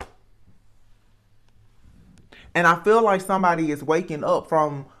woman. And I feel like somebody is waking up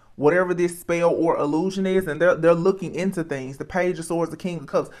from whatever this spell or illusion is, and they're looking into things. The Page of Swords, the King of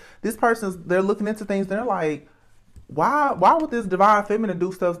Cups. This they're looking into things. They're like, why would this divine feminine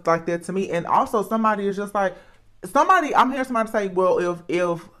do stuff like that to me? And also somebody is just like, I'm hearing somebody say, well,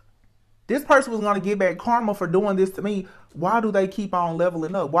 if this person was going to get back karma for doing this to me, why do they keep on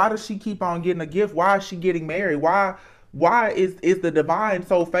leveling up? Why does she keep on getting a gift? Why is she getting married? Why is the divine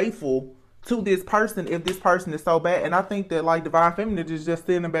so faithful to this person if this person is so bad? And I think that, like, divine feminine is just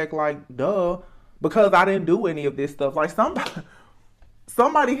sitting back like, duh, because I didn't do any of this stuff. Like,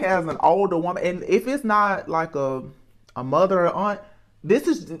 somebody has an older woman, and if it's not like a mother or aunt, this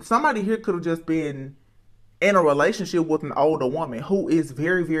is somebody here could have just been in a relationship with an older woman who is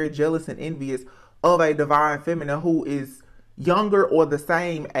very, very jealous and envious of a divine feminine who is younger or the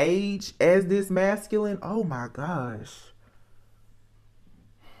same age as this masculine. Oh my gosh.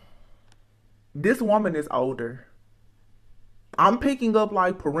 This woman is older. I'm picking up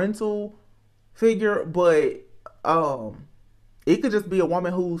like parental figure, but it could just be a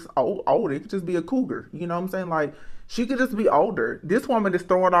woman who's older. It could just be a cougar. You know what I'm saying? Like, she could just be older. This woman is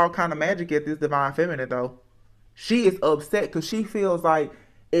throwing all kind of magic at this divine feminine, though. She is upset because she feels like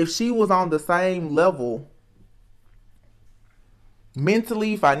if she was on the same level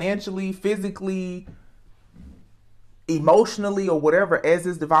mentally, financially, physically, emotionally, or whatever as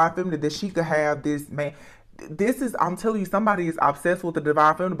this divine feminine, that she could have this man. This is, I'm telling you, somebody is obsessed with the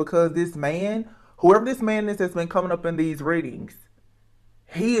divine feminine because this man, whoever this man is that's been coming up in these readings,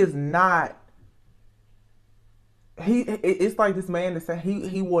 he is not, it's like this man that said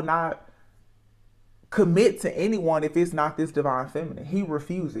he will not commit to anyone if it's not this divine feminine. He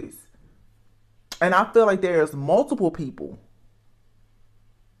refuses. And I feel like there's multiple people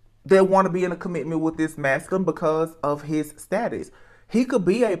that want to be in a commitment with this masculine because of his status. He could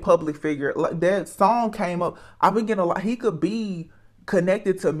be a public figure. Like that song came up. I've been getting a lot. He could be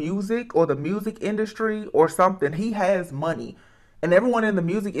connected to music or the music industry or something. He has money. And everyone in the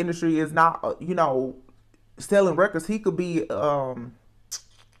music industry is not, selling records. He could be, I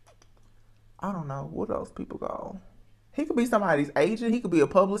don't know, what else people go? He could be somebody's agent. He could be a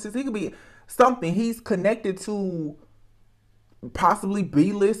publicist. He could be something. He's connected to possibly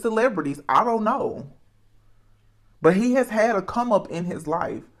B-list celebrities. I don't know. But he has had a come up in his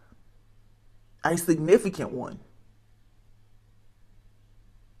life. A significant one.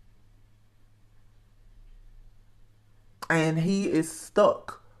 And he is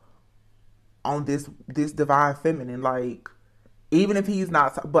stuck on this divine feminine. Like, even if he's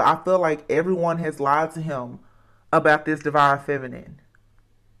not, but I feel like everyone has lied to him about this divine feminine.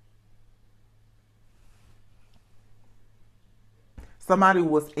 Somebody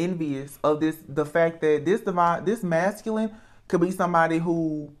was envious of the fact that this masculine could be somebody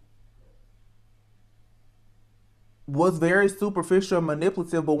who was very superficial and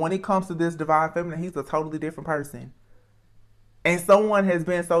manipulative, but when it comes to this divine feminine, he's a totally different person. And someone has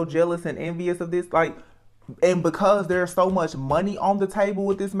been so jealous and envious of this, like, and because there's so much money on the table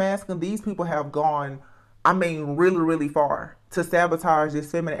with this masculine, these people have gone, I mean, really, really far to sabotage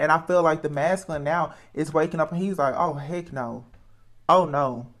this feminine. And I feel like the masculine now is waking up and he's like, oh, heck no. Oh,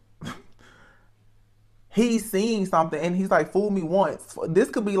 no. He's seeing something and he's like, fool me once. This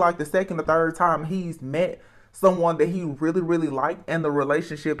could be like the second or third time he's met someone that he really, really liked and the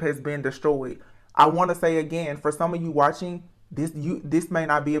relationship has been destroyed. I want to say again, for some of you watching, this may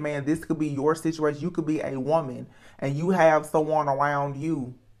not be a man. This could be your situation. You could be a woman and you have someone around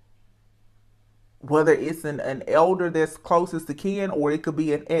you, whether it's an elder that's closest to kin or it could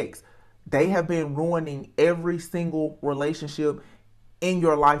be an ex. They have been ruining every single relationship in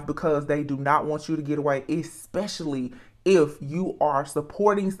your life because they do not want you to get away, especially if you are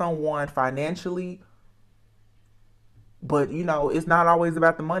supporting someone financially. But, it's not always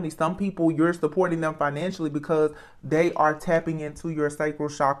about the money. Some people, you're supporting them financially because they are tapping into your sacral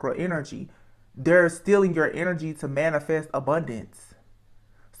chakra energy. They're stealing your energy to manifest abundance.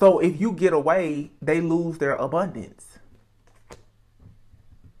 So if you get away, they lose their abundance.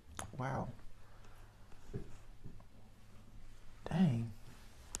 Wow. Dang.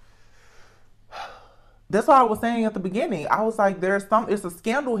 That's what I was saying at the beginning. I was like, it's a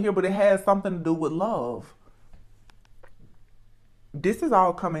scandal here, but it has something to do with love. This is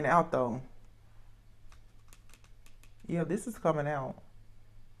all coming out though. Yeah, this is coming out.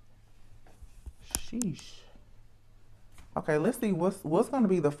 Sheesh. Okay, let's see what's going to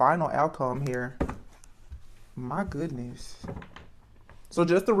be the final outcome here. My goodness. So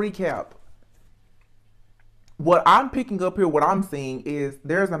just to recap, what I'm picking up here, what I'm seeing is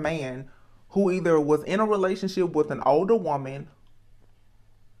there's a man who either was in a relationship with an older woman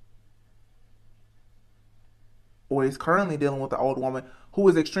or is currently dealing with an old woman who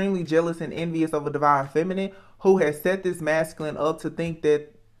is extremely jealous and envious of a divine feminine, who has set this masculine up to think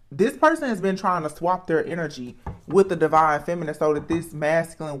that this person has been trying to swap their energy with the divine feminine so that this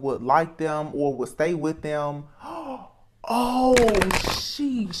masculine would like them or would stay with them. Oh,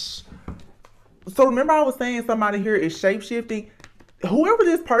 sheesh. So remember I was saying somebody here is shape-shifting? Whoever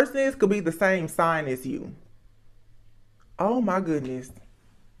this person is could be the same sign as you. Oh my goodness.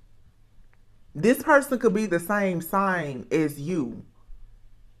 This person could be the same sign as you.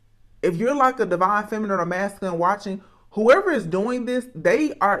 If you're like a divine feminine or masculine watching, whoever is doing this,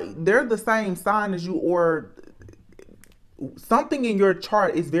 they're the same sign as you, or something in your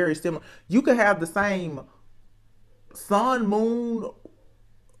chart is very similar. You could have the same sun, moon,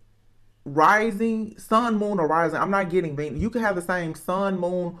 rising. I'm not getting Venus. You could have the same sun,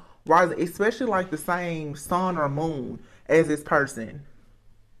 moon, rising, especially like the same sun or moon as this person.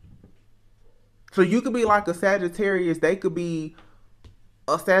 So you could be like a Sagittarius. They could be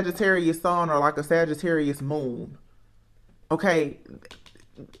a Sagittarius sun or like a Sagittarius moon. Okay,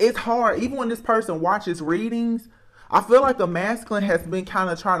 it's hard. Even when this person watches readings, I feel like the masculine has been kind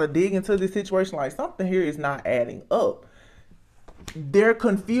of trying to dig into this situation like something here is not adding up. They're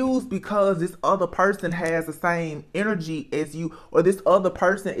confused because this other person has the same energy as you, or this other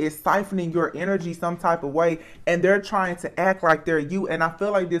person is siphoning your energy some type of way, and they're trying to act like they're you. And I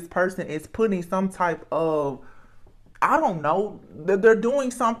feel like this person is putting some type of, I don't know, they're doing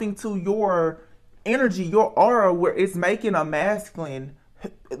something to your energy, your aura, where it's making a masculine,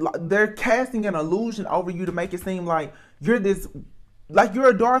 they're casting an illusion over you to make it seem like you're this, like you're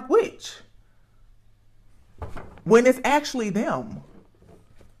a dark witch, when it's actually them.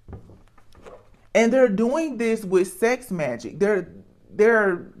 And they're doing this with sex magic.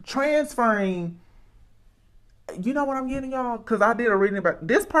 They're transferring, you know what I'm getting, y'all? Because I did a reading about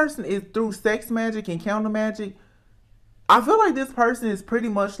this person is through sex magic and counter magic. I feel like this person is pretty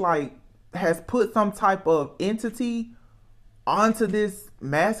much like has put some type of entity onto this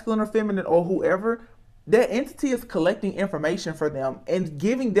masculine or feminine or whoever. That entity is collecting information for them and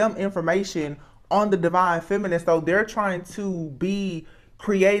giving them information on the divine feminine. So they're trying to be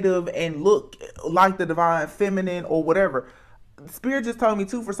creative and look like the divine feminine or whatever. Spirit just told me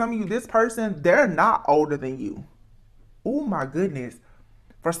too, for some of you, this person, they're not older than you. Oh my goodness.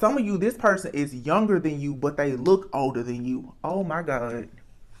 For some of you, this person is younger than you, but they look older than you. Oh my God.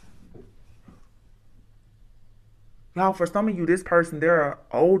 Y'all, for some of you, this person, they're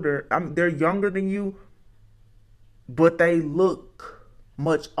older. They're younger than you, but they look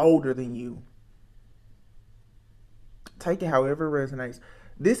much older than you. Take it however it resonates.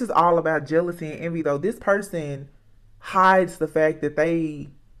 This is all about jealousy and envy, though. This person hides the fact that they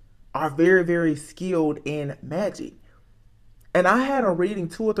are very, very skilled in magic. And I had a reading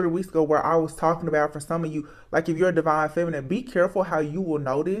 2 or 3 weeks ago where I was talking about, for some of you, like if you're a divine feminine, be careful how you will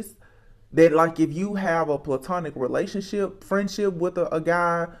notice that, like if you have a platonic relationship, friendship with a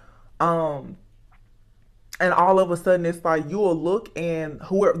guy, and all of a sudden it's like you'll look, and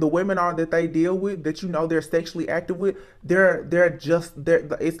whoever the women are that they deal with, that you know they're sexually active with,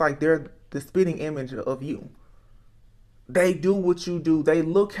 it's like they're the spitting image of you. They do what you do. They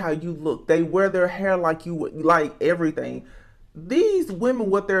look how you look. They wear their hair like you would, like everything. These women,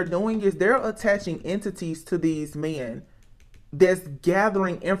 what they're doing is they're attaching entities to these men that's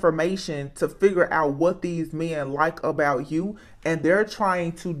gathering information to figure out what these men like about you, and they're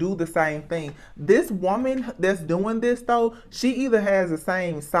trying to do the same thing. This woman that's doing this, though, she either has the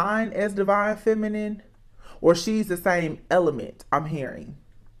same sign as divine feminine, or she's the same element, I'm hearing.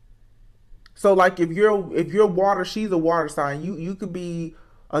 So like if you're water, she's a water sign. You could be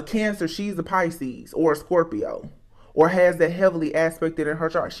a Cancer, she's a Pisces or a Scorpio, or has that heavily aspected in her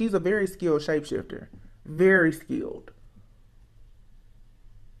chart. She's a very skilled shapeshifter, very skilled.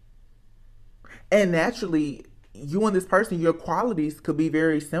 And naturally, you and this person, your qualities could be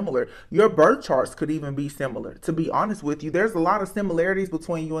very similar. Your birth charts could even be similar. To be honest with you, there's a lot of similarities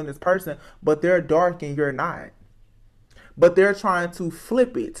between you and this person, but they're dark and you're not. But they're trying to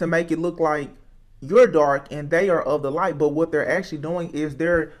flip it to make it look like you're dark and they are of the light. But what they're actually doing is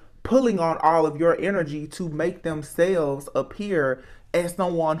they're pulling on all of your energy to make themselves appear as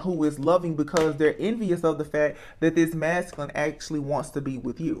someone who is loving, because they're envious of the fact that this masculine actually wants to be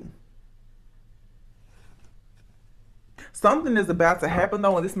with you. Something is about to happen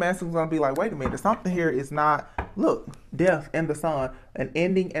though, and this masculine's gonna be like, wait a minute, something here is not, look, death and the sun, an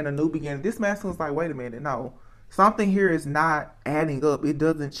ending and a new beginning. This masculine's like, wait a minute, no, something here is not adding up. It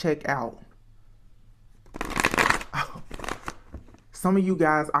doesn't check out. Some of you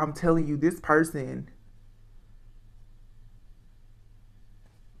guys, I'm telling you, this person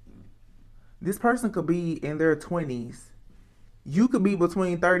could be in their 20s. You could be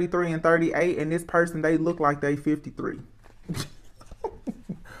between 33 and 38, and this person, they look like they 53.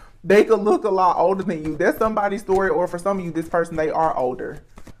 They could look a lot older than you. That's somebody's story, or for some of you, this person, they are older.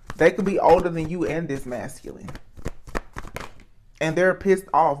 They could be older than you and this masculine. And they're pissed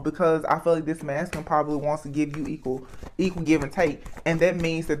off because I feel like this masculine probably wants to give you equal give and take. And that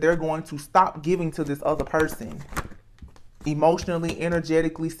means that they're going to stop giving to this other person. Emotionally,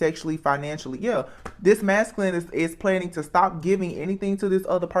 energetically, sexually, financially. Yeah, this masculine is planning to stop giving anything to this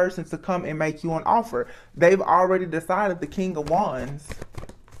other person to come and make you an offer. They've already decided. The King of Wands,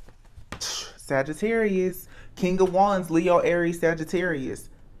 Sagittarius, King of Wands, Leo, Aries, Sagittarius.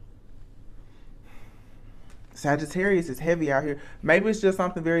 Sagittarius is heavy out here. Maybe it's just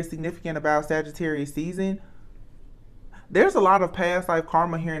something very significant about Sagittarius season. There's a lot of past life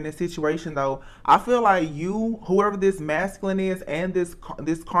karma here in this situation, though. I feel like you, whoever this masculine is, and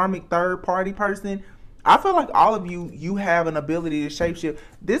this karmic third party person, I feel like all of you have an ability to shapeshift.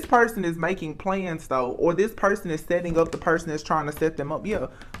 This person is making plans though, or this person is setting up the person that's trying to set them up. Yeah,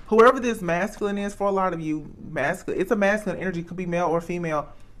 whoever this masculine is for a lot of you, masculine. It's a masculine energy, could be male or female.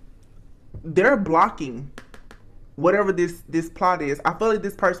 They're blocking whatever this plot is. I feel like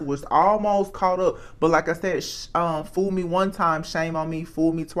this person was almost caught up, but like I said, fool me one time, shame on me.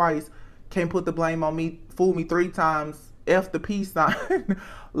 Fool me twice, can't put the blame on me. Fool me three times, F the peace sign.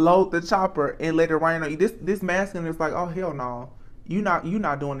 Load the chopper and let it rain on you. This masculine is like, oh hell no, you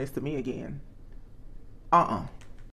not doing this to me again.